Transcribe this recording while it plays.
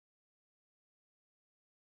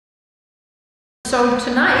So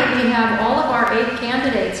tonight we have all of our 8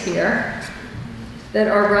 candidates here that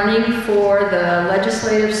are running for the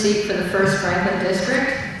legislative seat for the 1st Franklin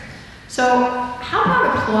District. So how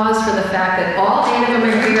about applause for the fact that all 8 of them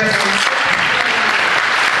are here?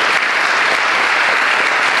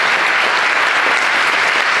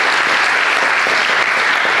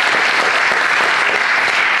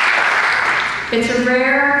 It's a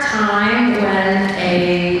rare time when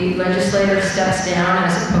a legislator steps down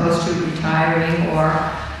as opposed to retiring or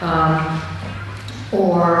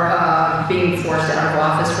being forced out of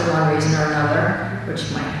office for one reason or another, which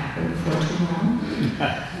might happen before too long.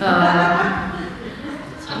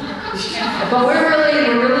 But we're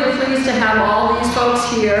really pleased to have all these folks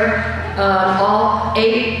here, all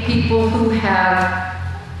 8 people who have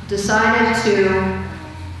decided to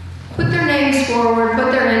put their names forward,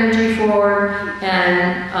 put their energy forward,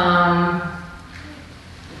 and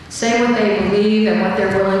say what they believe and what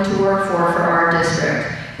they're willing to work for our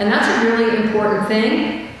district. And that's a really important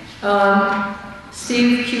thing.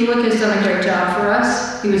 Steve Kulik has done a great job for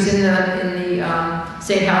us. He was in the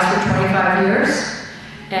State House for 25 years.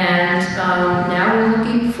 And now we're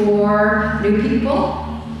looking for new people.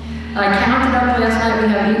 I counted up last night, we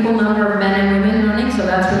have equal number of men and women running, so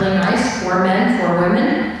that's really nice. 4 men, 4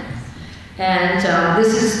 women. And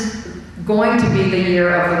this is going to be the year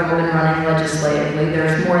of the woman running legislatively.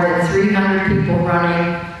 There's more than 300 people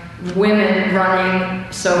running, women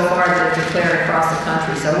running so far that are declared across the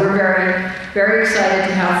country. So we're very, very excited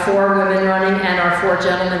to have 4 women running and our 4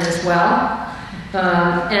 gentlemen as well.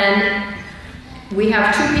 And we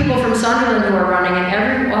have 2 people from Sunderland who are running,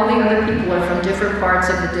 and all the other people are from different parts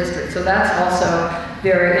of the district. So that's also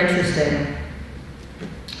very interesting.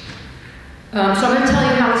 So I'm going to tell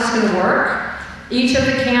you how this is going to work. Each of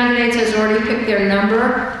the candidates has already picked their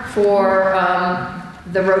number for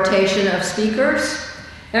the rotation of speakers.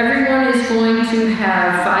 Everyone is going to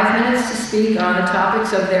have 5 minutes to speak on the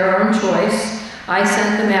topics of their own choice. I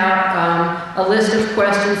sent them out a list of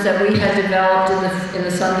questions that we had developed in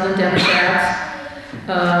the Sunderland Democrats.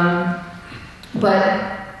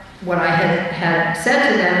 But what I had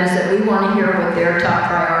said to them is that we want to hear what their top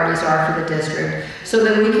priorities are for the district so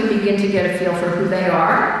that we can begin to get a feel for who they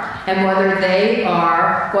are and whether they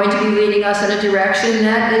are going to be leading us in a direction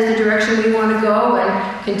that is the direction we want to go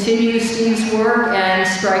and continue Steve's work and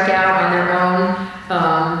strike out on their own,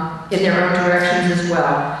 in their own directions as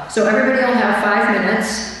well. So everybody will have 5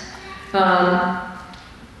 minutes.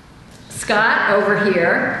 Scott over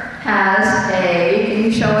here has can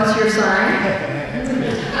you show us your sign?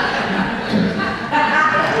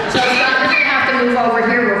 So Scott, you're going to have to move over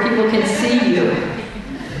here where people can see you.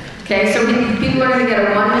 Okay, so people are going to get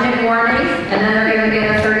a 1-minute warning, and then they're going to get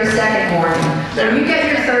a 30-second warning. So when you get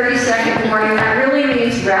your 30-second warning, that really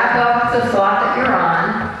means wrap up the thought that you're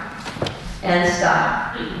on and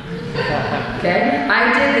stop. Okay?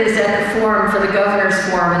 I did this at the forum for the governor's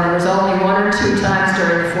forum, and there was only 1 or 2 times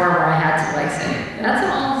during the forum where I had to say, that's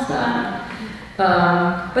all, stop.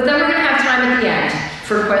 But then we're going to have time at the end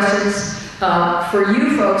for questions for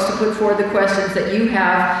you folks to put forward the questions that you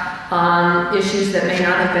have on issues that may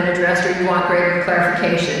not have been addressed or you want greater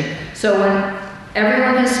clarification. So when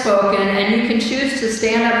everyone has spoken, and you can choose to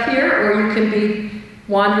stand up here or you can be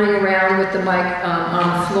wandering around with the mic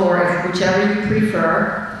on the floor, whichever you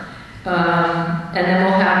prefer. And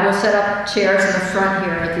then we'll set up chairs in the front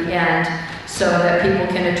here at the end so that people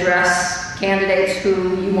can address candidates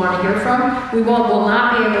who you want to hear from. We will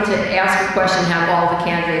not be able to ask a question and have all the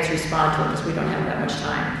candidates respond to it because we don't have that much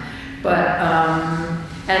time. But,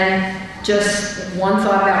 and just one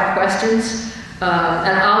thought about questions,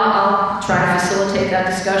 and I'll try to facilitate that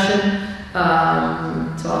discussion,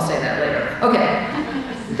 so I'll say that later. Okay,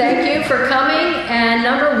 thank you for coming, and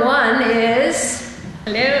number 1 is...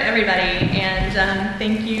 Hello, everybody, and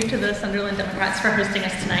thank you to the Sunderland Democrats for hosting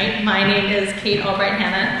us tonight. My name is Kate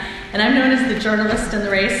Albright-Hanna, and I'm known as the journalist in the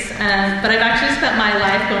race, but I've actually spent my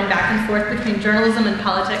life going back and forth between journalism and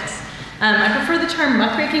politics. I prefer the term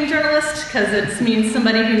muckraking journalist because it means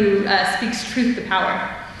somebody who speaks truth to power.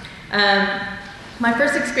 My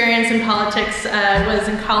first experience in politics was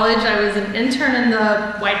in college. I was an intern in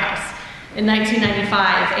the White House in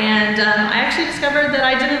 1995, and I actually discovered that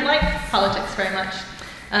I didn't like politics very much.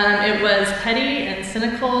 It was petty and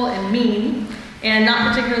cynical and mean, and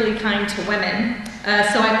not particularly kind to women.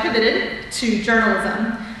 So I pivoted to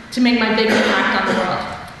journalism to make my big impact on the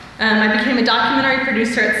world. I became a documentary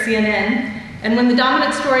producer at CNN, and when the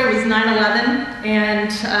dominant story was 9/11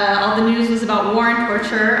 and all the news was about war and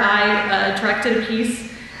torture, I directed a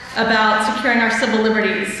piece about securing our civil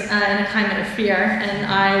liberties in a climate of fear, and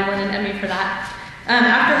I won an Emmy for that.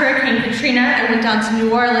 After Hurricane Katrina, I went down to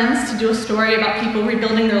New Orleans to do a story about people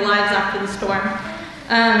rebuilding their lives after the storm.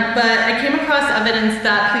 But I came across evidence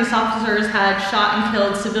that police officers had shot and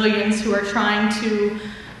killed civilians who were trying to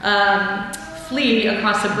flee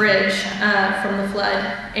across a bridge from the flood.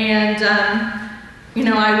 And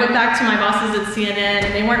I went back to my bosses at CNN,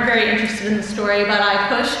 and they weren't very interested in the story, but I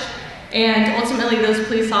pushed, and ultimately those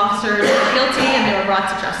police officers were guilty and they were brought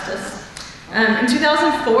to justice. In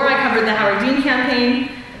 2004, I covered the Howard Dean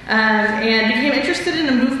campaign and became interested in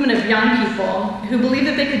a movement of young people who believed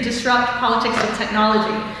that they could disrupt politics with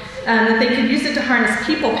technology, that they could use it to harness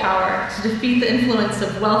people power to defeat the influence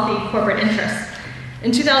of wealthy corporate interests.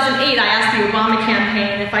 In 2008, I asked the Obama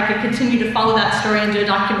campaign if I could continue to follow that story and do a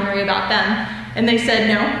documentary about them, and they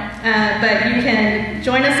said no, but you can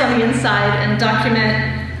join us on the inside and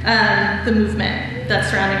document the movement that's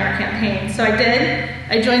surrounding our campaign. So I did.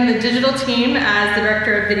 I joined the digital team as the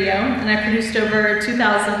director of video, and I produced over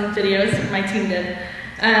 2,000 videos, my team did,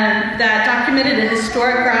 that documented a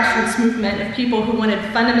historic grassroots movement of people who wanted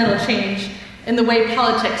fundamental change in the way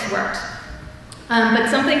politics worked. But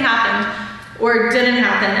something happened, or didn't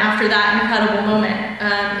happen, after that incredible moment.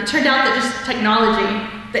 It turned out that just technology,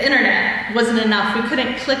 the internet, wasn't enough. We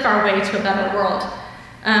couldn't click our way to a better world.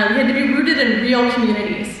 We had to be rooted in real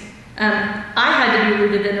communities. I had to be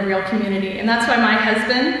rooted in a real community, and that's why my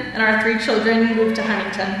husband and our 3 children moved to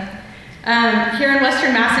Huntington. Here in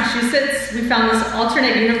Western Massachusetts, we found this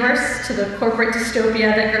alternate universe to the corporate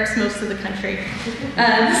dystopia that grips most of the country.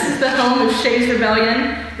 This is the home of Shays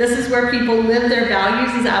Rebellion. This is where people live their values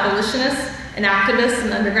as abolitionists and activists in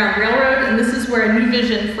the Underground Railroad, and this is where a new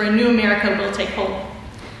vision for a new America will take hold.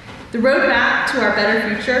 The roadmap to our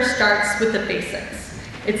better future starts with the basics.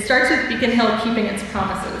 It starts with Beacon Hill keeping its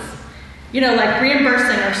promises. Like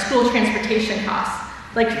reimbursing our school transportation costs,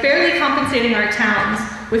 like fairly compensating our towns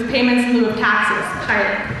with payments in lieu of taxes,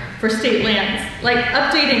 for state lands, like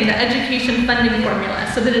updating the education funding formula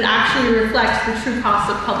so that it actually reflects the true cost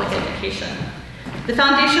of public education. The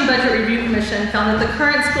Foundation Budget Review Commission found that the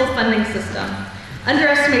current school funding system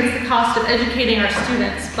underestimates the cost of educating our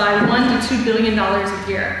students by $1 to $2 billion a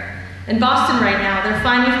year. In Boston right now, they're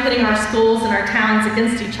fine with pitting our schools and our towns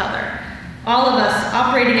against each other. All of us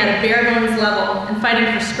operating at a bare bones level and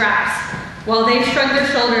fighting for scraps, while they shrug their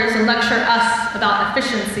shoulders and lecture us about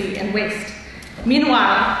efficiency and waste.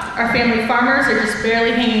 Meanwhile, our family farmers are just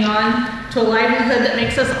barely hanging on to a livelihood that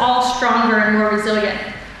makes us all stronger and more resilient.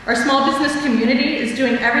 Our small business community is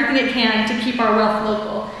doing everything it can to keep our wealth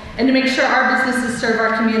local and to make sure our businesses serve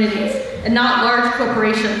our communities and not large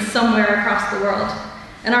corporations somewhere across the world.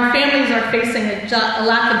 And our families are facing a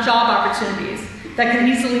lack of job opportunities that can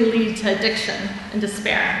easily lead to addiction and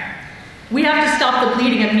despair. We have to stop the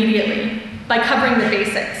bleeding immediately by covering the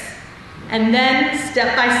basics. And then,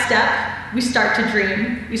 step by step, we start to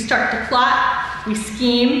dream. We start to plot, we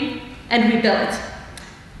scheme, and we build.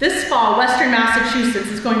 This fall, Western Massachusetts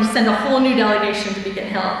is going to send a whole new delegation to Beacon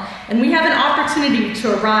Hill, and we have an opportunity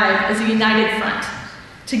to arrive as a united front.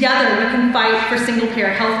 Together, we can fight for single-payer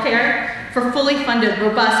health care, for fully funded,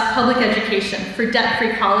 robust public education, for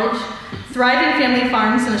debt-free college, thriving family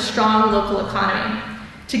farms, and a strong local economy.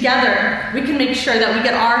 Together, we can make sure that we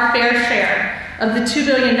get our fair share of the $2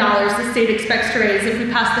 billion the state expects to raise if we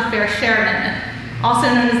pass the Fair Share Amendment, also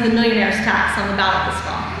known as the millionaire's tax, on the ballot this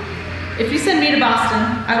fall. If you send me to Boston,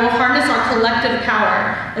 I will harness our collective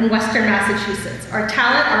power in Western Massachusetts, our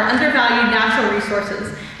talent, our undervalued natural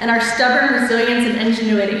resources, and our stubborn resilience and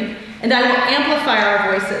ingenuity, and I will amplify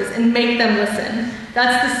our voices and make them listen.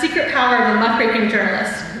 That's the secret power of a muckraking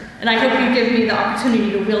journalist, and I hope you give me the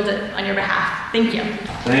opportunity to wield it on your behalf. Thank you.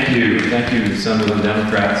 Thank you, Sunderland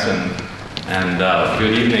Democrats, and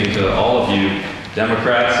good evening to all of you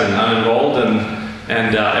Democrats and unenrolled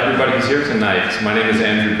and everybody who's here tonight. My name is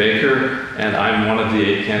Andrew Baker, and I'm one of the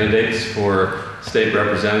 8 candidates for state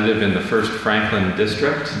representative in the 1st Franklin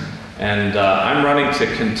District, and I'm running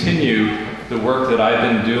to continue the work that I've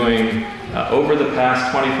been doing over the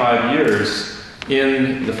past 25 years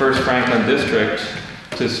in the 1st Franklin District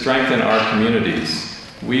to strengthen our communities.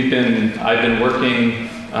 I've been working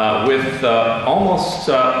with almost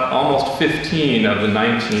 15 of the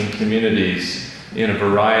 19 communities in a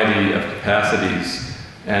variety of capacities.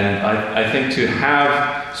 And I think to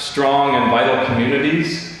have strong and vital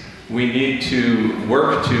communities, we need to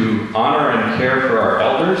work to honor and care for our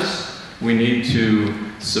elders. We need to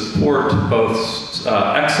support both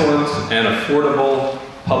excellent and affordable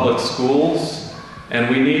public schools. And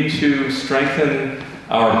we need to strengthen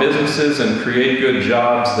our businesses and create good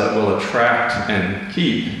jobs that will attract and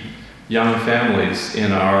keep young families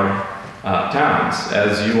in our towns.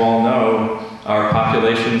 As you all know, our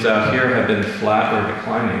populations out here have been flat or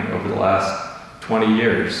declining over the last 20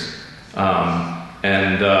 years.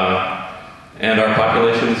 And our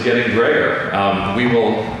population is getting grayer. We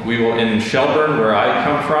will in Shelburne, where I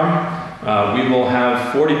come from, we will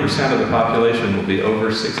have 40% of the population will be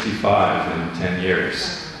over 65 in 10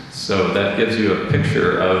 years. So that gives you a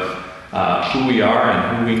picture of who we are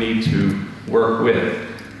and who we need to work with.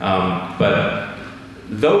 But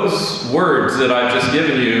those words that I've just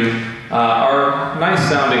given you are nice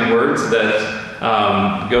sounding words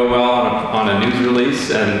that go well on a news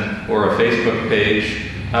release or a Facebook page.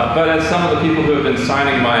 But as some of the people who have been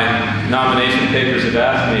signing my nomination papers have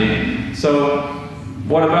asked me, so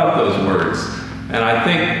what about those words? And I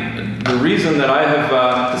think the reason that I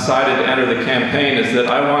have decided to enter the campaign is that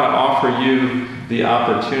I want to offer you the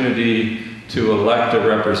opportunity to elect a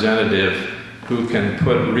representative who can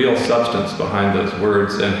put real substance behind those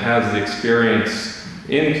words and has the experience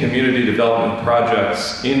in community development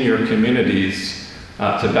projects in your communities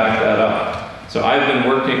to back that up. So I've been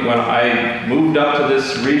working, when I moved up to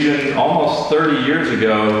this region almost 30 years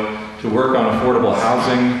ago to work on affordable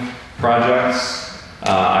housing projects.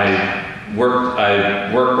 I work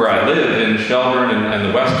where I live in Shelburne and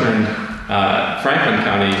the western Franklin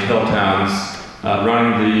County hill towns,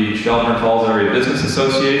 running the Shelburne Falls Area Business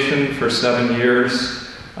Association for 7 years.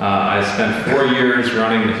 I spent 4 years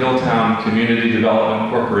running the Hilltown Community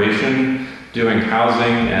Development Corporation, doing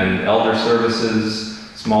housing and elder services,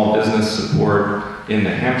 small business support in the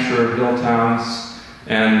Hampshire hill towns.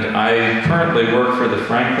 And I currently work for the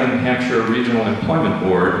Franklin Hampshire Regional Employment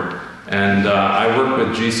Board, and I work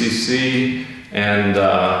with GCC and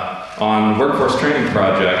on workforce training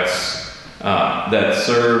projects that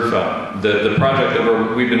serve, the project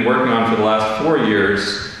that we've been working on for the last 4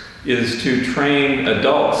 years is to train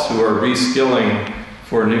adults who are reskilling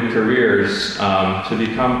for new careers to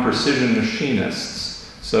become precision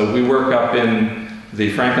machinists. So we work up in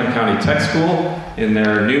the Franklin County Tech School in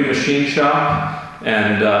their new machine shop,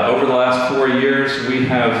 and over the last 4 years we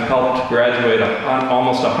have helped graduate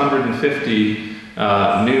almost 150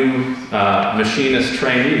 new machinist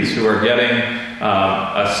trainees who are getting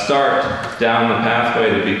a start down the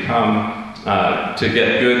pathway to become, to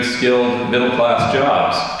get good skilled middle class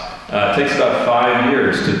jobs. It takes about 5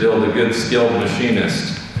 years to build a good skilled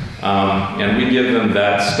machinist, and we give them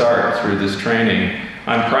that start through this training.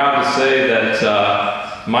 I'm proud to say that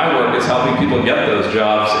my work is helping people get those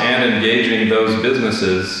jobs and engaging those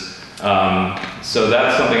businesses. So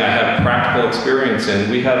that's something I have practical experience in.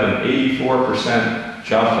 We have an 84%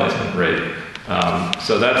 job placement rate.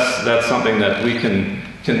 So that's something that we can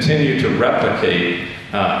continue to replicate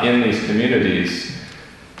in these communities.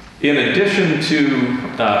 In addition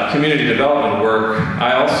to community development work,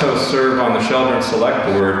 I also serve on the Shelburne Select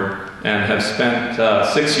Board and have spent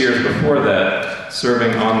 6 years before that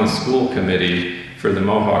serving on the school committee for the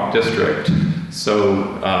Mohawk District.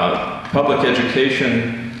 So public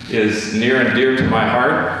education is near and dear to my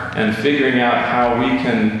heart, and figuring out how we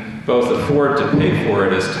can both afford to pay for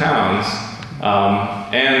it as towns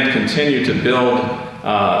and continue to build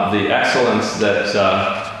the excellence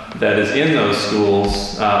that is in those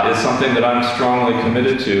schools is something that I'm strongly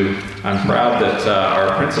committed to. I'm proud that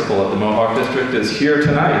our principal at the Mohawk District is here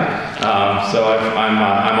tonight, so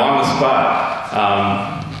I'm on the spot.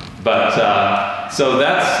 So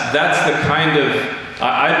that's the kind of,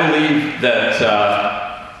 I believe that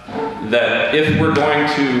if we're going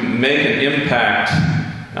to make an impact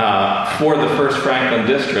for the First Franklin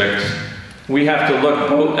District, we have to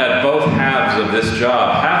look at both halves of this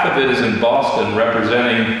job. Half of it is in Boston,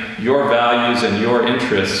 representing your values and your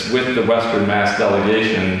interests with the Western Mass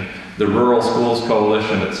Delegation, the Rural Schools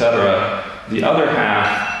Coalition, etc. The other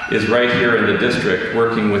half is right here in the district,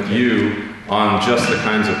 working with you on just the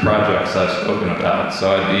kinds of projects I've spoken about.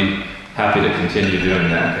 So I'd be happy to continue doing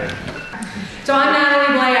that. So I'm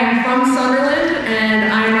Natalie Blay. I'm from Sunderland,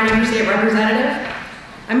 and I'm running for state representative.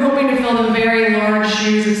 I'm hoping to fill the very large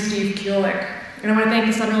shoes of Steve Kulik. And I want to thank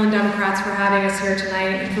the Sunderland Democrats for having us here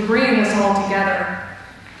tonight and for bringing us all together.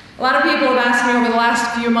 A lot of people have asked me over the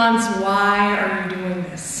last few months, why are you doing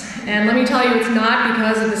this? And let me tell you, it's not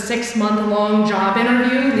because of the 6-month-long job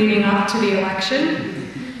interview leading up to the election.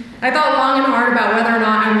 I thought long and hard about whether or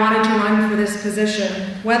not I wanted to run for this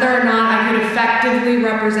position, whether or not I could effectively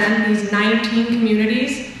represent these 19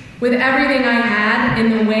 communities with everything I had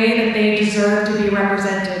in the way that they deserve to be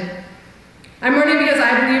represented. I'm running because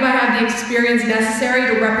I believe I have the experience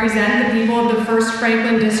necessary to represent the people of the First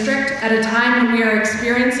Franklin District at a time when we are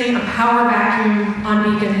experiencing a power vacuum on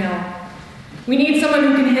Beacon Hill. We need someone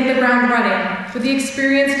who can hit the ground running with the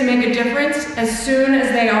experience to make a difference as soon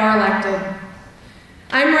as they are elected.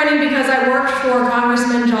 I'm running because I worked for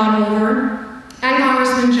Congressman John Holder and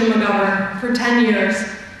Congressman Jim McGovern for 10 years,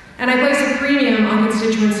 and I place a premium on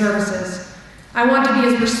constituent services. I want to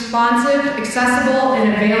be as responsive, accessible,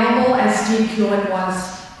 and available as Steve Kulik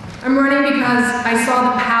was. I'm running because I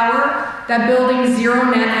saw the power that building zero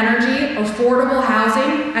net energy, affordable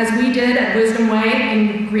housing, as we did at Wisdom Way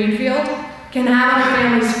in Greenfield, can have on a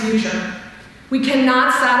family's future. We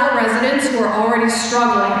cannot saddle residents who are already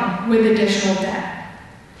struggling with additional debt.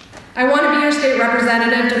 I want to be your state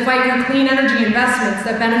representative to fight for clean energy investments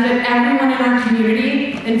that benefit everyone in our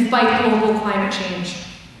community and fight global climate change.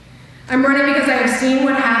 I'm running because I have seen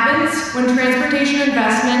what happens when transportation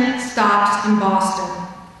investment stops in Boston.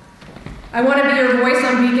 I want to be your voice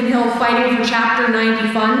on Beacon Hill fighting for Chapter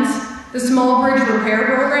 90 funds, the small bridge repair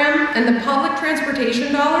program, and the public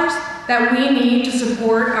transportation dollars that we need to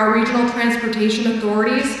support our regional transportation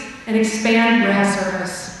authorities and expand rail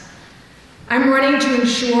service. I'm running to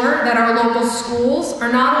ensure that our local schools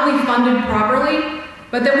are not only funded properly,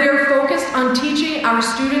 but that we are focused on teaching our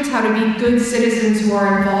students how to be good citizens who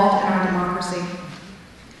are involved in our democracy.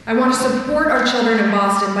 I want to support our children in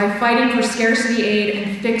Boston by fighting for scarcity aid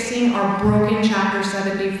and fixing our broken Chapter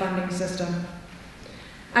 70 funding system.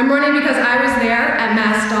 I'm running because I was there at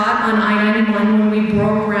MassDOT on I-91 when we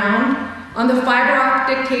broke ground on the fiber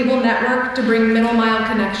optic cable network to bring middle mile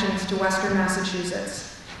connections to Western Massachusetts.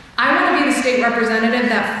 I want to be the state representative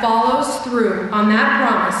that follows through on that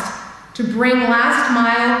promise to bring last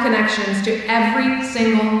mile connections to every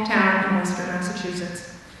single town in Western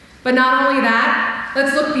Massachusetts. But not only that,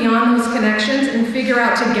 let's look beyond those connections and figure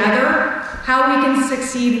out together how we can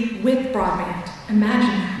succeed with broadband.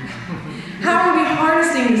 Imagine that. How are we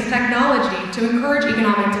harnessing this technology to encourage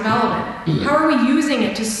economic development? How are we using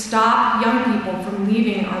it to stop young people from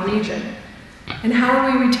leaving our region? And how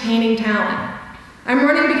are we retaining talent? I'm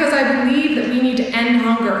running because I believe that we need to end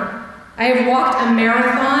hunger. I have walked a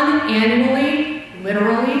marathon annually,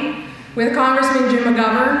 literally, with Congressman Jim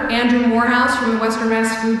McGovern, Andrew Morehouse from the Western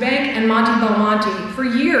Mass Food Bank, and Monty Belmonte for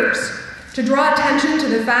years to draw attention to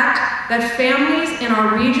the fact that families in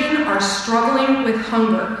our region are struggling with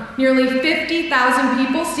hunger. Nearly 50,000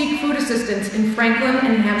 people seek food assistance in Franklin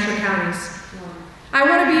and Hampshire counties. I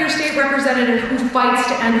want to be your state representative who fights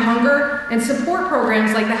to end hunger and support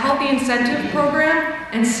programs like the Healthy Incentive Program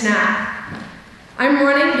and SNAP. I'm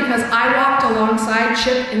running because I walked alongside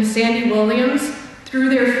Chip and Sandy Williams through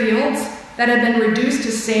their fields that have been reduced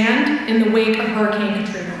to sand in the wake of Hurricane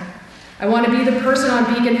Katrina. I want to be the person on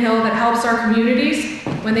Beacon Hill that helps our communities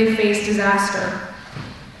when they face disaster.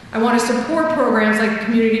 I want to support programs like the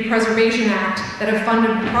Community Preservation Act that have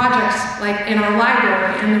funded projects like in our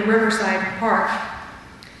library and the Riverside Park.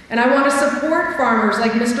 And I want to support farmers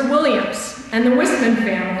like Mr. Williams and the Wisman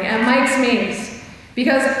family at Mike's Maze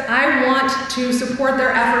because I want to support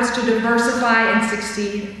their efforts to diversify and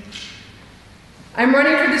succeed. I'm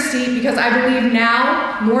running for this seat because I believe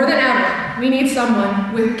now, more than ever, we need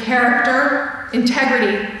someone with character,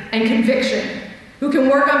 integrity, and conviction who can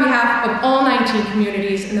work on behalf of all 19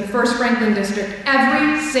 communities in the 1st Franklin District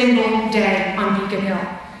every single day on Beacon Hill.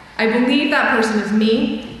 I believe that person is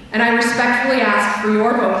me, and I respectfully ask for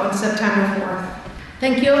your vote on September 4th.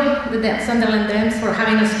 Thank you, the Sunderland Dems, for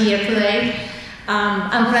having us here today.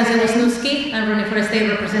 I'm Francia Wisniewski. I'm running for a state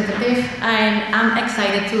representative, and I'm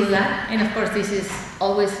excited to do that. And of course, this is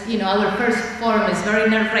always, our first forum is very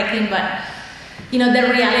nerve-wracking, but the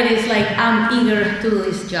reality is I'm eager to do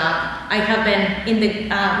this job. I have been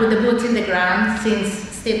with the boots in the ground since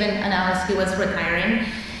Stephen announced he was retiring,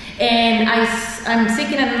 and I'm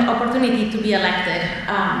seeking an opportunity to be elected.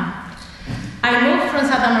 I moved from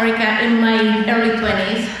South America in my early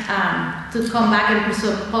 20s to come back and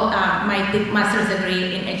pursue my master's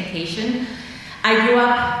degree in education. I grew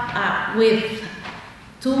up with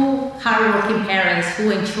 2 hardworking parents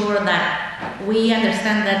who ensured that we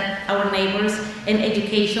understand that our neighbors and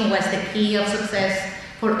education was the key of success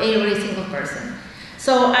for every single person.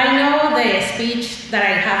 So I know the speech that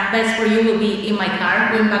I have best for you will be in my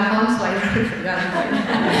car going back home, so I already forgot about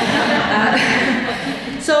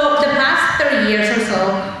it. So the past 30 years or so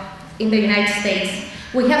in the United States,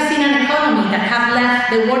 we have seen an economy that have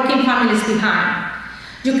left the working families behind.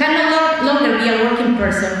 You can no longer be a working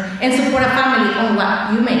person and support a family on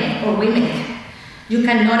what you make or we make. You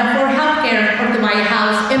cannot afford healthcare or to buy a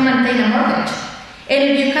house and maintain a mortgage. And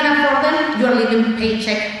if you can afford them, you are living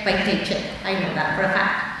paycheck by paycheck. I know that for a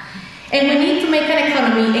fact. And we need to make an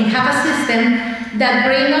economy and have a system that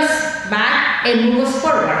brings us back and move us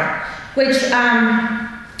forward,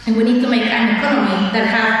 and we need to make an economy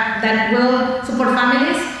that will support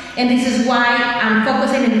families, and this is why I'm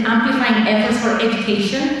focusing on amplifying efforts for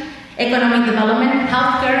education economic development,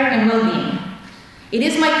 healthcare, and well-being. It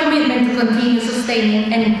is my commitment to continue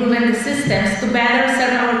sustaining and improving the systems to better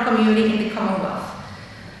serve our community in the Commonwealth.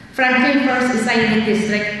 Franklin First is a unique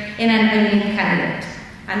district and a unique candidate.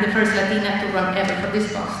 I'm the first Latina to run ever for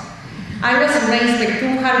this post. I was raised by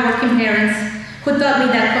two hardworking parents who taught me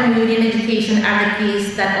that community and education are the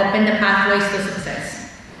keys that open the pathways to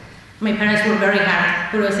success. My parents were very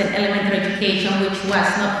hard for us in elementary education, which was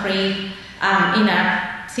not free in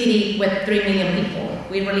a city with 3 million people.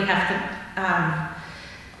 We really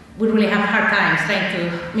have hard times trying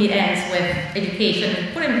to meet ends with education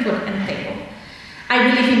and putting food on the table. I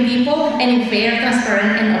believe in people and in fair,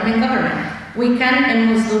 transparent, and open government. We can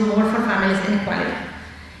and must do more for families and equality.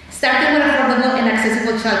 Starting with affordable and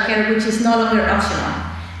accessible childcare, which is no longer optional.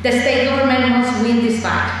 The state government must win this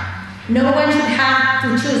fight. No one should have to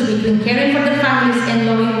choose between caring for their families and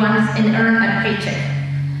loving ones and earn a paycheck.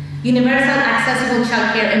 Universal accessible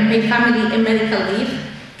childcare and paid family and medical leave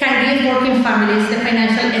can give working families the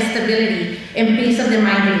financial stability and peace of the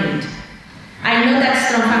mind they need. I know that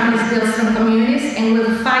strong families build strong communities, and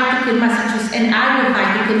will fight to keep Massachusetts, and I will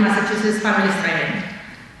fight to keep Massachusetts families thriving.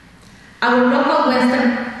 Our local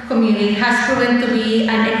Western community has proven to be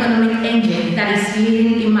an economic engine that is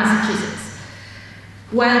leading in Massachusetts.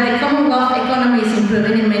 While the Commonwealth economy is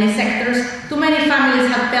improving in many sectors, too many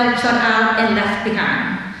families have felt shut out and left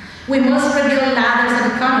behind. We must rebuild ladders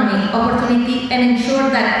of economy, opportunity, and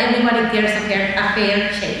ensure that everybody gets a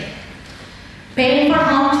fair shake. Paying for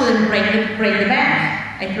homes shouldn't break the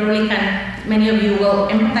bank. I probably can, many of you will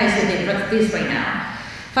empathize with this right now.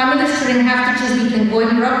 Families shouldn't have to choose between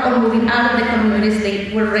going broke or moving out of the communities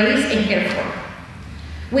they were raised and cared for.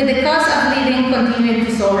 With the cost of living continuing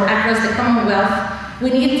to soar across the Commonwealth,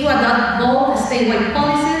 we need to adopt bold statewide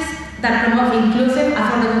policies that promote inclusive,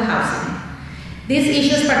 affordable housing. These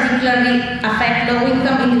issues particularly affect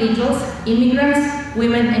low-income individuals, immigrants,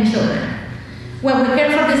 women, and children. When we care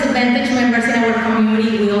for disadvantaged members in our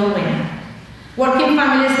community, we all win. Working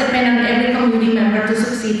families depend on every community member to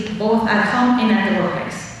succeed, both at home and at the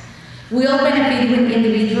workplace. We all benefit when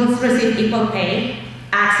individuals receive equal pay,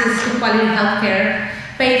 access to quality health care,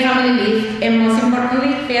 paid family leave, and most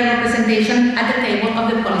importantly, fair representation at the table of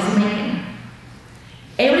the policy making.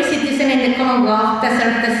 Every citizen in the Commonwealth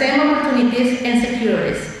deserves the same opportunities and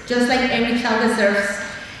securities, just like every child deserves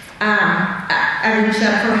a reach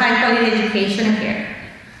for high-quality education and care.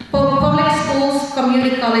 Public schools,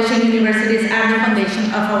 community colleges, and universities are the foundation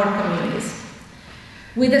of our communities.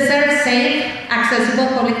 We deserve safe, accessible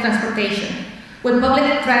public transportation. With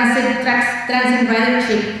public transit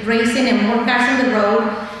ridership raising and more cars on the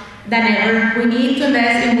road than ever, we need to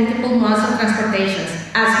invest in multiple modes of transportation.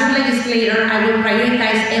 As your legislator, I will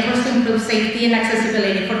prioritize efforts to improve safety and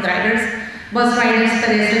accessibility for drivers, bus riders,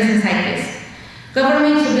 pedestrians, and cyclists.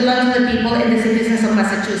 Government should belong to the people and the citizens of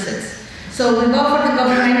Massachusetts. So we go for the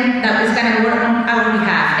government that is going to work on our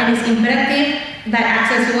behalf, and it's imperative that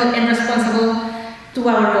accessible and responsible to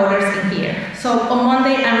our voters in here. So on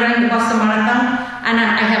Monday, I'm running the Boston Marathon, and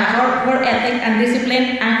I have a hard work ethic and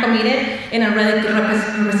discipline. I'm committed, and I'm ready to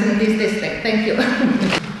represent this district. Thank you.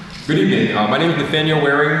 Good evening. My name is Nathaniel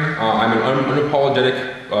Waring. I'm an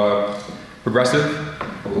unapologetic progressive.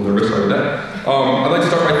 A little nervous about that. I'd like to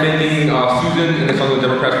start by thanking Susan and the Sunderland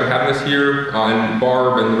Democrats for having us here, and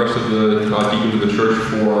Barb and the rest of the deacons of the church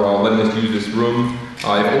for letting us use this room. If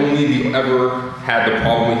only we ever had the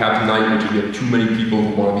problem we have tonight, which is we have too many people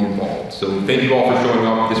who want to be involved. So thank you all for showing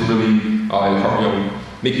up. This really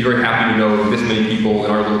makes me very happy to know that this many people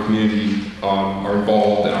in our little community are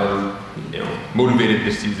involved and are motivated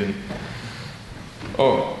this season.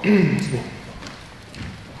 Oh.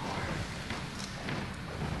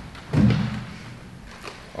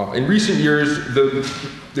 In recent years, the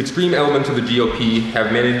extreme elements of the GOP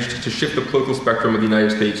have managed to shift the political spectrum of the United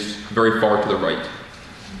States very far to the right.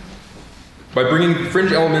 By bringing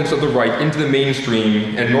fringe elements of the right into the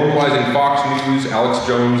mainstream and normalizing Fox News, Alex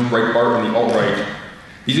Jones, Breitbart, and the alt-right,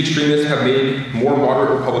 these extremists have made more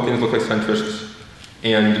moderate Republicans look like centrists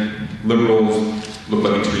and liberals look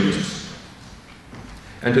like extremists.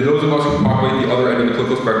 And to those of us who populate the other end of the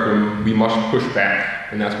political spectrum, we must push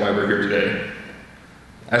back, and that's why we're here today.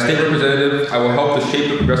 As state representative, I will help to shape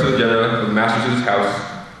the progressive agenda of the Massachusetts House,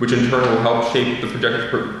 which in turn will help shape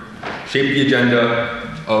the agenda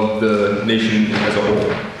of the nation as a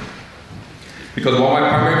whole. Because while my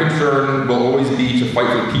primary concern will always be to fight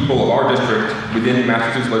for the people of our district within the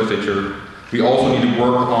Massachusetts legislature, we also need to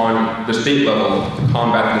work on the state level to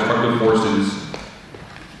combat the destructive forces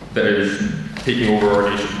that is taking over our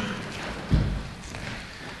nation.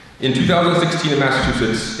 In 2016 in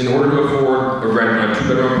Massachusetts, in order to afford a rent on a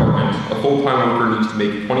 2-bedroom apartment, a full-time worker needs to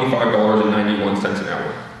make $25.91 an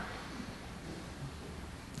hour.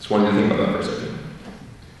 Just wanted you to think about that for a second.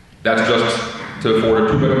 That's just to afford a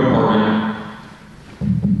 2-bedroom apartment,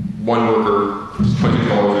 one worker, is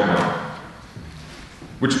 $20 an hour.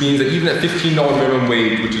 Which means that even at $15 minimum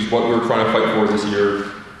wage, which is what we're trying to fight for this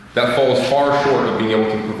year, that falls far short of being able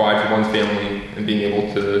to provide for one's family and being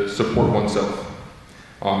able to support oneself.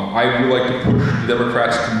 I would like to push the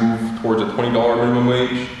Democrats to move towards a $20 minimum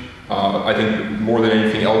wage. I think more than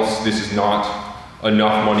anything else, this is not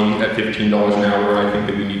enough money at $15 an hour. I think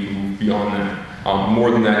that we need to move beyond that.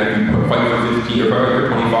 More than that, if we fight for 15 or fight for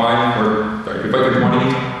 25, or sorry, if we fight for 20,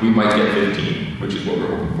 we might get 15, which is what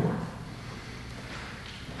we're hoping for.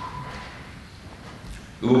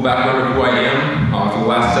 A little background of who I am. For the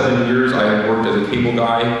last 7 years, I have worked as a cable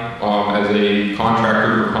guy, as a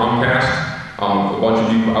contractor for Comcast. A bunch of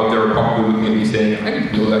you out there are probably looking at me saying, I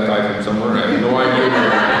can know that guy from somewhere. I have no idea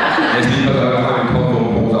where. And it's because I was having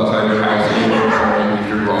telephone poles outside their house and in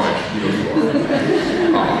your garage. You know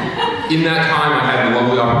who are. In that time, I had the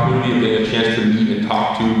lovely opportunity of getting a chance to meet and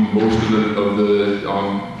talk to most of the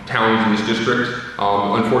towns in this district.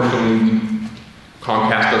 Unfortunately,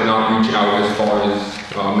 Comcast does not reach out as far as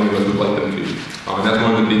many of us would like them to. That's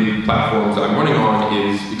one of the big platforms that I'm running on,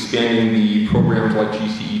 is expanding the programs like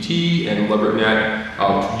GCET and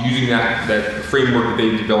LeveretNet, using that framework that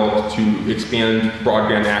they've developed to expand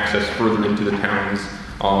broadband access further into the towns,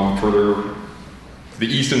 further to the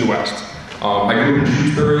east and the west. I grew up in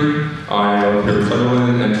Shrewsbury, I live here in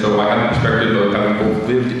Sunderland, and so I have the perspective of having both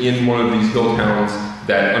lived in one of these hill towns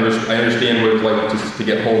that I understand what it's like to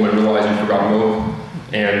get home and realize you forgot milk,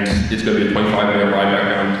 and it's going to be a 25-minute ride back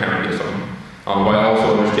down to town to get some. But I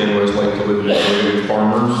also understand what it's like to live in an area with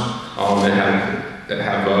farmers that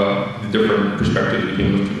have the different perspectives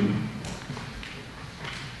between those two.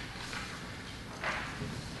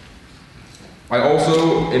 I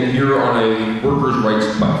also am here on a workers' rights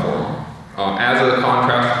platform. As a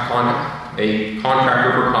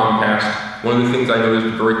contractor for Comcast, one of the things I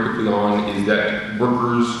noticed very quickly on is that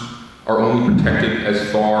workers are only protected as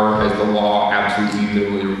far as the law absolutely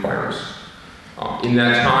minimally requires. In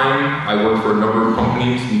that time, I worked for a number of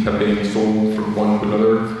companies. We kept getting sold from one to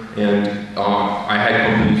another, and I had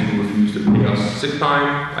companies who refused to pay us sick time.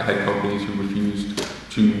 I had companies who refused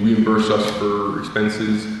to reimburse us for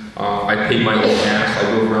expenses. I paid my own gas. I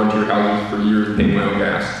drove around to your houses for years paying my own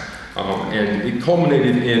gas. And it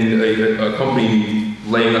culminated in a company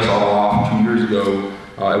laying us all off 2 years ago,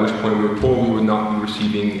 at which point we were told we would not be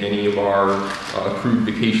receiving any of our accrued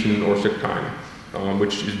vacation or sick time,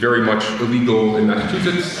 which is very much illegal in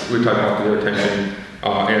Massachusetts, which I brought to their attention.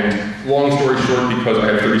 And long story short, because I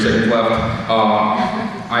have 30 seconds left,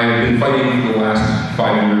 I have been fighting for the last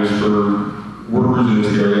 5 years for workers in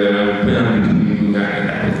this area, and I plan on continuing doing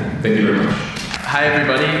that. Thank you very much. Hi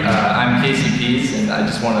everybody, I'm Casey Pease, and I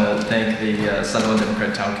just want to thank the Sunderland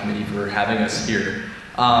Democrat Town Committee for having us here.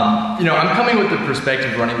 I'm coming with the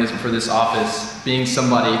perspective running for this office, being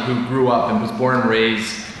somebody who grew up and was born and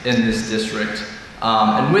raised in this district.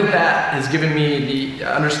 And with that has given me the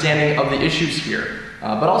understanding of the issues here,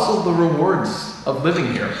 but also the rewards of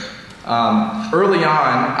living here. Early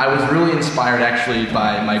on, I was really inspired actually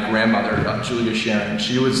by my grandmother, Julia Sharon.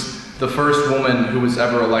 She was the first woman who was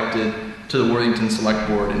ever elected to the Worthington Select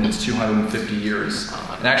Board in its 250 years.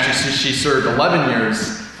 And actually she served 11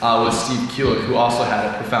 years with Steve Kulik, who also had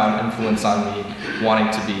a profound influence on me wanting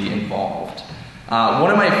to be involved. One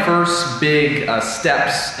of my first big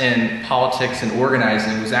steps in politics and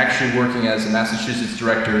organizing was actually working as a Massachusetts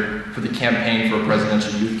director for the campaign for a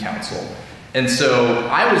presidential youth council. And so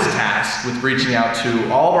I was tasked with reaching out to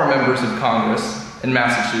all of our members of Congress in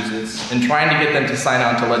Massachusetts and trying to get them to sign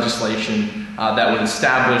on to legislation that would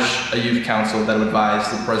establish a youth council that would advise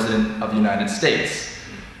the President of the United States.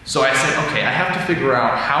 So I said, okay, I have to figure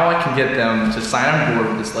out how I can get them to sign on board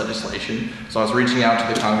with this legislation. So I was reaching out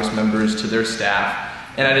to the Congress members, to their staff,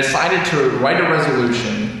 and I decided to write a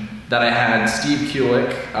resolution that I had Steve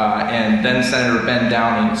Kulik and then Senator Ben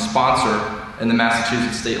Downing sponsor in the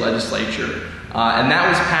Massachusetts State Legislature. And that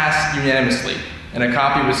was passed unanimously. And a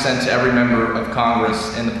copy was sent to every member of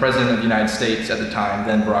Congress and the President of the United States at the time,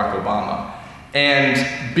 then Barack Obama.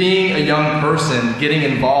 And being a young person, getting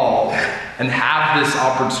involved and have this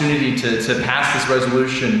opportunity to pass this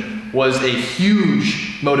resolution was a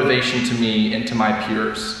huge motivation to me and to my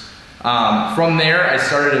peers. From there, I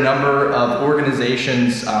started a number of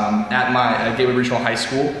organizations at my Gateway Regional High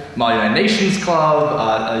School, Model United Nations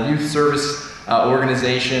Club, a youth service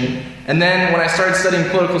organization. And then when I started studying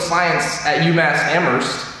political science at UMass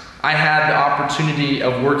Amherst, I had the opportunity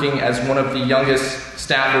of working as one of the youngest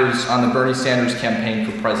staffers on the Bernie Sanders campaign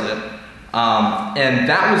for president. And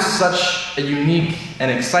that was such a unique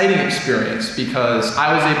and exciting experience because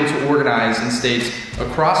I was able to organize in states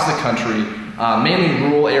across the country, mainly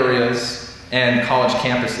rural areas and college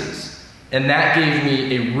campuses. And that gave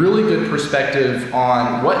me a really good perspective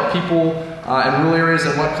on what people in rural areas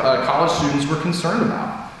and what college students were concerned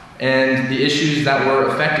about and the issues that were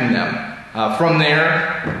affecting them. From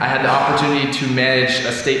there, I had the opportunity to manage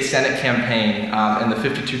a state Senate campaign in the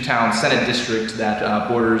 52-town Senate district that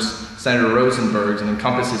borders Senator Rosenberg's and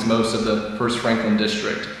encompasses most of the 1st Franklin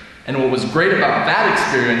district. And what was great about that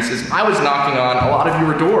experience is I was knocking on a lot of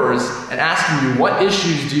your doors and asking you, what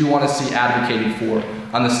issues do you want to see advocated for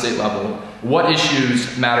on the state level? What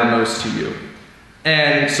issues matter most to you?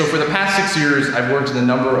 And so for the past 6 years, I've worked in a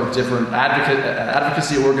number of different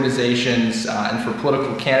advocacy organizations and for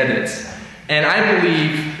political candidates. And I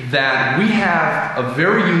believe that we have a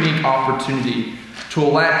very unique opportunity to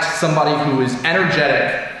elect somebody who is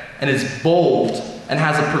energetic and is bold and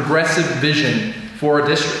has a progressive vision for a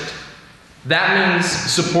district. That means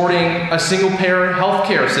supporting a single-payer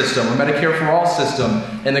healthcare system, or Medicare for All system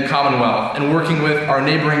in the Commonwealth, and working with our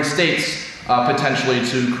neighboring states potentially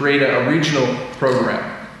to create a regional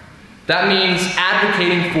program. That means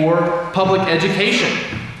advocating for public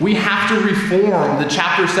education. We have to reform the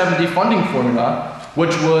Chapter 70 funding formula,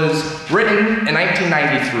 which was written in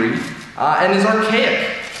 1993 and is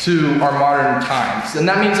archaic to our modern times. And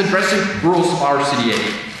that means addressing rural sparsity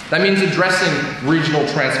aid. That means addressing regional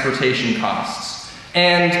transportation costs.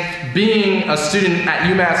 And being a student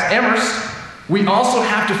at UMass Amherst, we also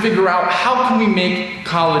have to figure out how can we make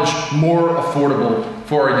college more affordable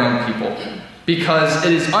for our young people. Because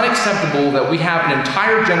it is unacceptable that we have an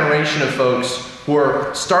entire generation of folks who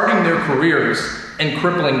are starting their careers in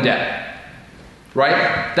crippling debt,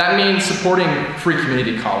 right? That means supporting free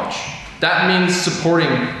community college. That means supporting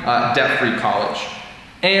debt-free college.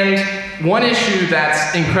 And one issue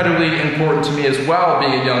that's incredibly important to me as well,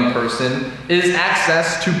 being a young person, is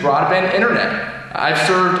access to broadband internet. I've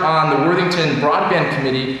served on the Worthington Broadband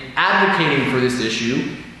Committee advocating for this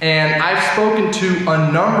issue, and I've spoken to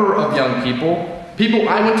a number of young people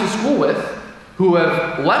I went to school with, who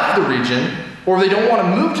have left the region, or they don't want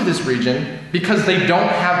to move to this region because they don't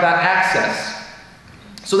have that access.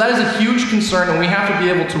 So that is a huge concern, and we have to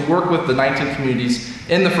be able to work with the 19 communities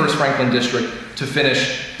in the 1st Franklin District to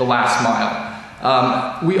finish the last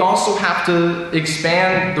mile. We also have to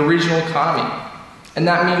expand the regional economy, and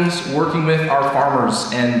that means working with our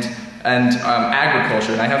farmers and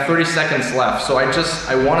agriculture. And I have 30 seconds left, so I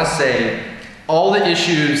want to say all the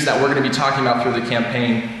issues that we're going to be talking about through the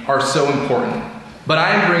campaign are so important. But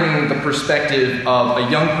I'm bringing the perspective of a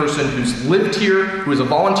young person who's lived here, who is a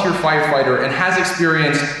volunteer firefighter, and has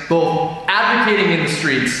experience both advocating in the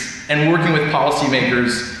streets and working with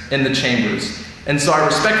policymakers in the chambers. And so I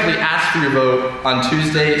respectfully ask for your vote on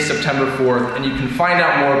Tuesday, September 4th, and you can find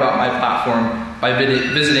out more about my platform by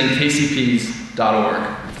visiting kcps.org.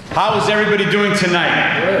 How is everybody doing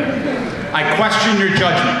tonight? I question your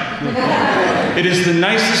judgment. It is the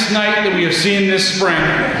nicest night that we have seen this spring,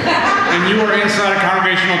 and you are inside a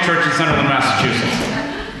Congregational Church in Sunderland, Massachusetts.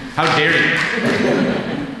 How dare you?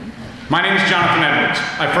 My name is Jonathan Edwards.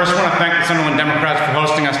 I first want to thank the Sunderland Democrats for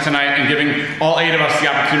hosting us tonight and giving all 8 of us the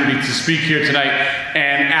opportunity to speak here tonight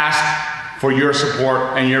and ask for your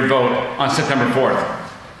support and your vote on September 4th.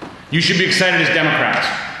 You should be excited as Democrats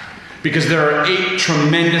because there are 8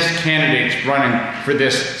 tremendous candidates running for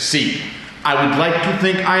this seat. I would like to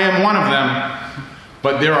think I am one of them,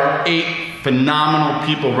 but there are 8 phenomenal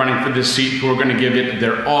people running for this seat who are going to give it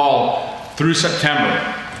their all through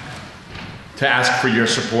September to ask for your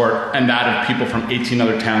support and that of people from 18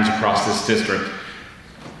 other towns across this district.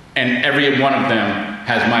 And every one of them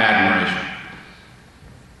has my admiration.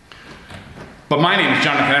 But my name is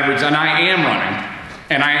Jonathan Edwards, and I am running,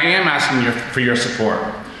 and I am asking for your support.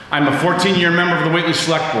 I'm a 14-year member of the Whately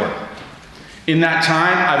Select Board. In that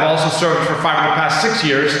time, I've also served for 5 of the past 6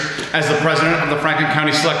 years as the president of the Franklin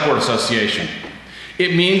County Select Board Association.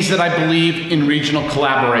 It means that I believe in regional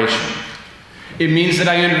collaboration. It means that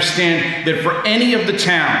I understand that for any of the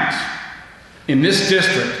towns in this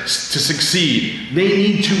district to succeed, they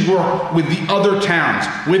need to work with the other towns,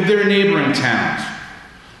 with their neighboring towns,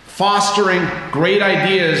 fostering great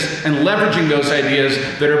ideas and leveraging those ideas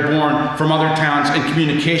that are born from other towns and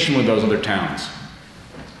communication with those other towns.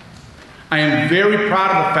 I am very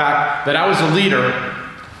proud of the fact that I was a leader,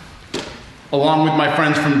 along with my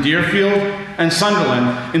friends from Deerfield and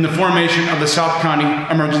Sunderland, in the formation of the South County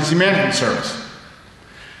Emergency Management Service.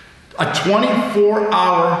 A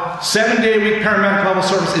 24-hour, 7-day-a-week paramedic level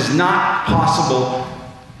service is not possible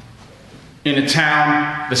in a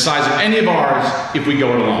town the size of any of ours if we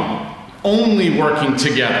go it alone. Only working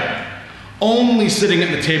together. Only sitting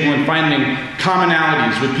at the table and finding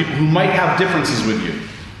commonalities with people who might have differences with you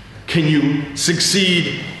can you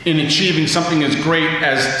succeed in achieving something as great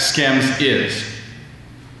as SCEMS is.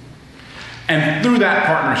 And through that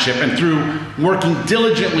partnership and through working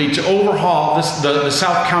diligently to overhaul the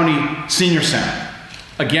South County Senior Center,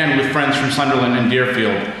 again with friends from Sunderland and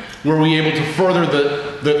Deerfield, were we able to further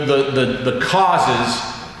the causes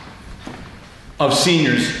of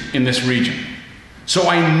seniors in this region. So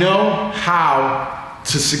I know how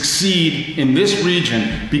to succeed in this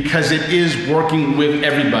region because it is working with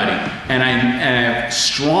everybody. And I have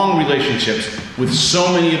strong relationships with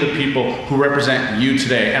so many of the people who represent you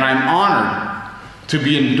today. And I'm honored to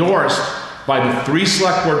be endorsed by the 3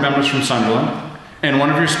 select board members from Sunderland and one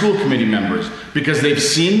of your school committee members because they've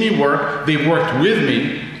seen me work, they've worked with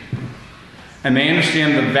me, and they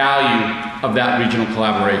understand the value of that regional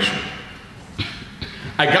collaboration.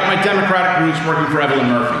 I got my Democratic roots working for Evelyn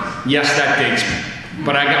Murphy. Yes, that dates me.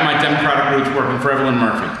 But I got my Democratic roots working for Evelyn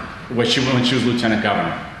Murphy when she was lieutenant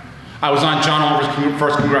governor. I was on John Oliver's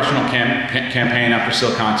first congressional campaign after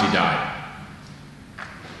Sil Conti died.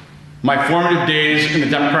 My formative days in the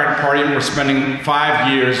Democratic Party were spending 5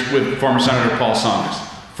 years with former Senator Paul Saunders,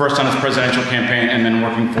 first on his presidential campaign and then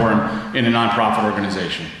working for him in a nonprofit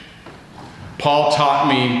organization. Paul taught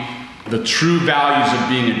me the true values of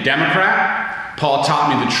being a Democrat. Paul taught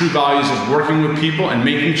me the true values of working with people and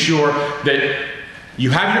making sure that you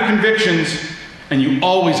have your convictions and you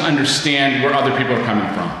always understand where other people are coming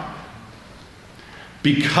from.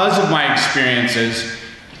 Because of my experiences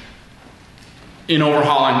in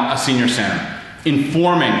overhauling a senior center, in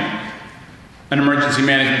forming an emergency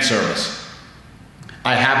management service,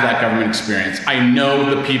 I have that government experience. I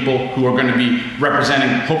know the people who are going to be representing,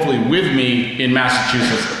 hopefully with me in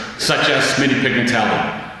Massachusetts, such as Smitty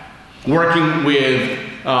Pignatelli, working with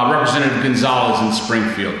Representative Gonzalez in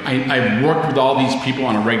Springfield. I've worked with all these people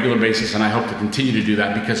on a regular basis, and I hope to continue to do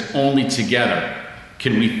that because only together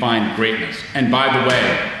can we find greatness. And by the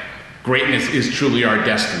way, greatness is truly our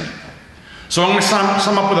destiny. So I'm going to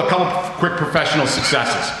sum up with a couple of quick professional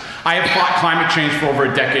successes. I have fought climate change for over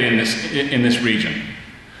a decade in this region.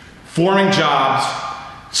 Forming jobs,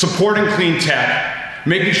 supporting clean tech,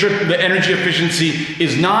 making sure that energy efficiency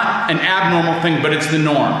is not an abnormal thing, but it's the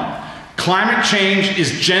norm. Climate change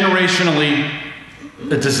is generationally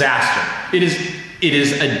a disaster. It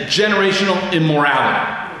is a generational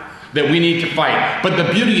immorality that we need to fight. But the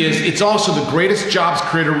beauty is, it's also the greatest jobs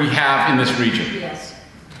creator we have in this region. Yes.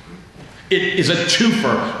 It is a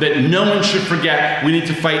twofer that no one should forget we need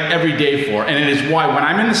to fight every day for. And it is why when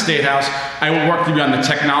I'm in the State House, I will work to be on the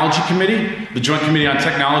Technology Committee, the Joint Committee on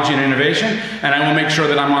Technology and Innovation, and I will make sure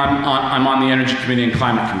that I'm on the Energy Committee and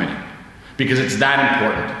Climate Committee, because it's that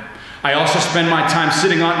important. I also spend my time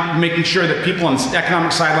sitting on making sure that people on the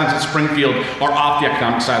economic sidelines of Springfield are off the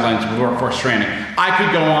economic sidelines with workforce training. I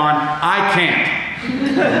could go on, I can't.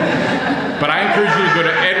 But I encourage you to go to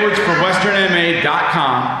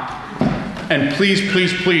edwardsforwesternma.com and please,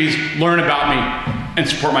 please, please learn about me and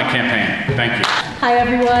support my campaign. Thank you. Hi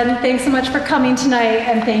everyone, thanks so much for coming tonight,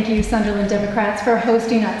 and thank you Sunderland Democrats for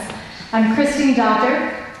hosting us. I'm Christine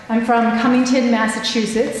Doctor. I'm from Cummington,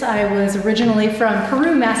 Massachusetts. I was originally from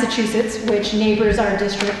Peru, Massachusetts, which neighbors our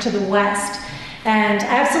district to the west. And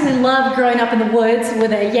I absolutely loved growing up in the woods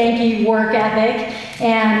with a Yankee work ethic.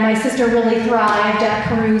 And my sister really thrived at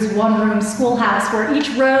Peru's one-room schoolhouse, where each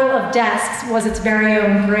row of desks was its very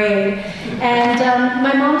own grade. And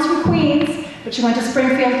my mom's from Queens, but she went to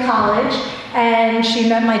Springfield College, and she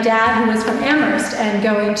met my dad, who was from Amherst and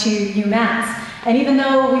going to UMass. And even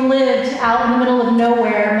though we lived out in the middle of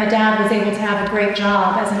nowhere, my dad was able to have a great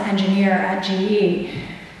job as an engineer at GE.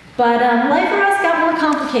 But life for us got more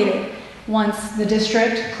complicated once the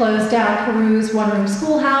district closed down Peru's one-room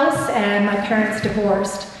schoolhouse and my parents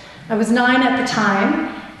divorced. I was 9 at the time,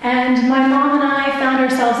 and my mom and I found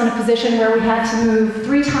ourselves in a position where we had to move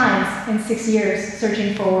 3 times in 6 years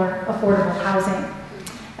searching for affordable housing.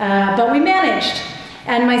 But we managed.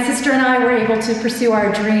 And my sister and I were able to pursue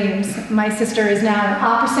our dreams. My sister is now an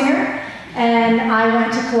opera singer, and I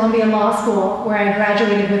went to Columbia Law School, where I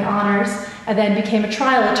graduated with honors. I then became a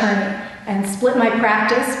trial attorney and split my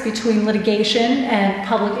practice between litigation and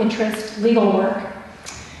public interest legal work.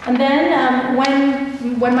 And then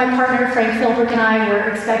when my partner Frank Philbrick and I were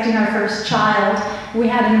expecting our first child, we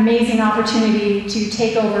had an amazing opportunity to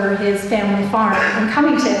take over his family farm in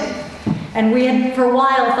Cummington. And we had, for a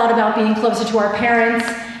while, thought about being closer to our parents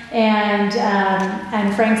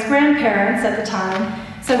and Frank's grandparents at the time.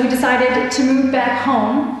 So we decided to move back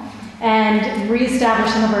home and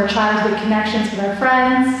reestablish some of our childhood connections with our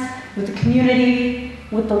friends, with the community,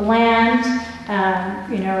 with the land,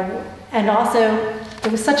 and also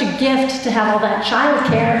it was such a gift to have all that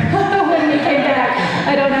childcare when we came back.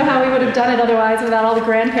 I don't know how we would have done it otherwise without all the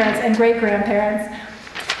grandparents and great-grandparents.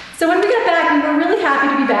 So when we got back, we were really happy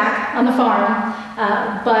to be back on the farm,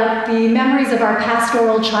 but the memories of our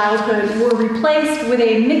pastoral childhood were replaced with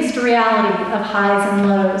a mixed reality of highs and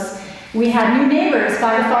lows. We had new neighbors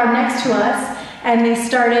by the farm next to us, and they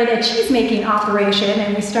started a cheese-making operation,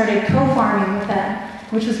 and we started co-farming with them,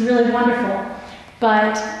 which was really wonderful.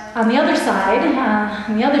 But on the other side,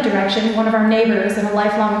 in the other direction, one of our neighbors and a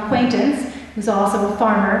lifelong acquaintance, who's also a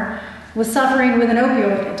farmer, was suffering with an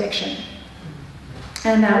opioid addiction.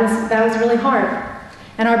 And that was really hard.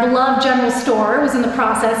 And our beloved general store was in the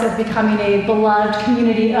process of becoming a beloved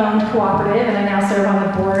community-owned cooperative, and I now serve on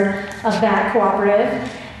the board of that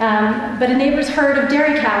cooperative. But a neighbor's herd of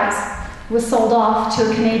dairy cows was sold off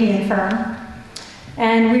to a Canadian firm.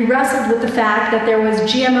 And we wrestled with the fact that there was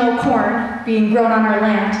GMO corn being grown on our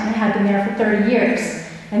land, and it had been there for 30 years.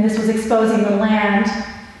 And this was exposing the land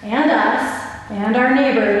and us and our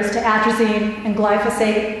neighbors to atrazine and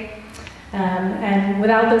glyphosate. And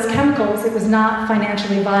without those chemicals, it was not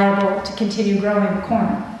financially viable to continue growing the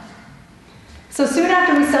corn. So soon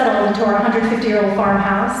after we settled into our 150-year-old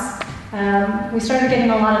farmhouse, we started getting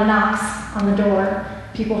a lot of knocks on the door.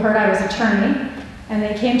 People heard I was an attorney, and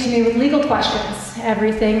they came to me with legal questions,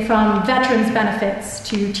 everything from veterans benefits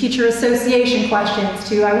to teacher association questions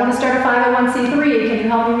to I want to start a 501c3, can you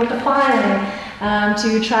help me with the filing,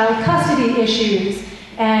 to child custody issues,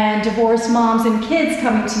 and divorced moms and kids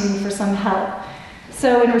coming to me for some help.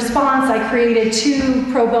 So in response, I created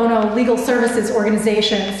 2 pro bono legal services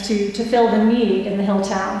organizations to fill the need in the hill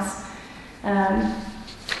towns.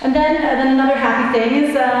 And then another happy thing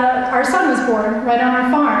is our son was born right on our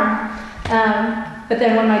farm. But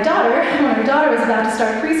then when our daughter was about to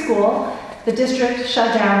start preschool, the district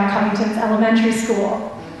shut down Cummington's elementary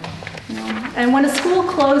school. And when a school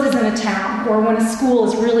closes in a town, or when a school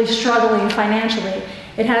is really struggling financially,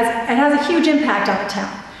 it has a huge impact on the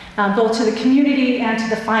town, both to the community and to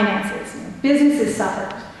the finances. Businesses suffer.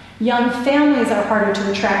 Young families are harder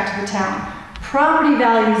to attract to the town. Property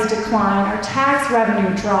values decline, our tax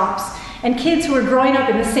revenue drops, and kids who are growing up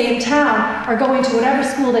in the same town are going to whatever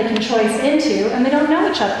school they can choice into, and they don't know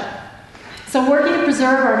each other. So working to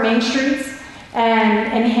preserve our main streets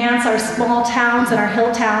and enhance our small towns and our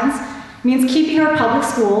hill towns means keeping our public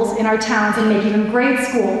schools in our towns and making them great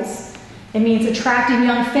schools. It means attracting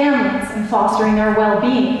young families and fostering their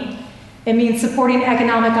well-being. It means supporting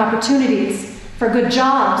economic opportunities for good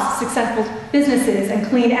jobs, successful businesses, and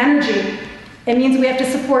clean energy. It means we have to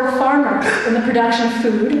support farmers in the production of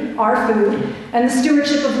food, our food, and the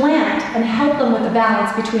stewardship of land, and help them with the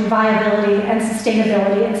balance between viability and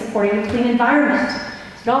sustainability and supporting a clean environment.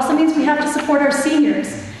 It also means we have to support our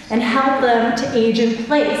seniors and help them to age in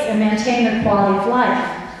place and maintain their quality of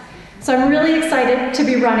life. So I'm really excited to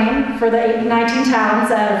be running for the 19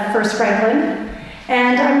 towns of First Franklin,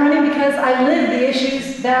 and I'm running because I live the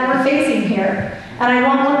issues that we're facing here, and I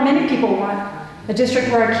want what many people want. A district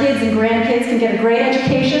where our kids and grandkids can get a great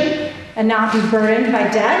education and not be burdened by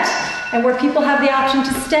debt, and where people have the option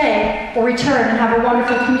to stay or return and have a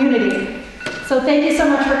wonderful community. So thank you so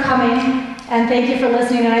much for coming, and thank you for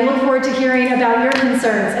listening, and I look forward to hearing about your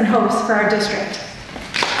concerns and hopes for our district.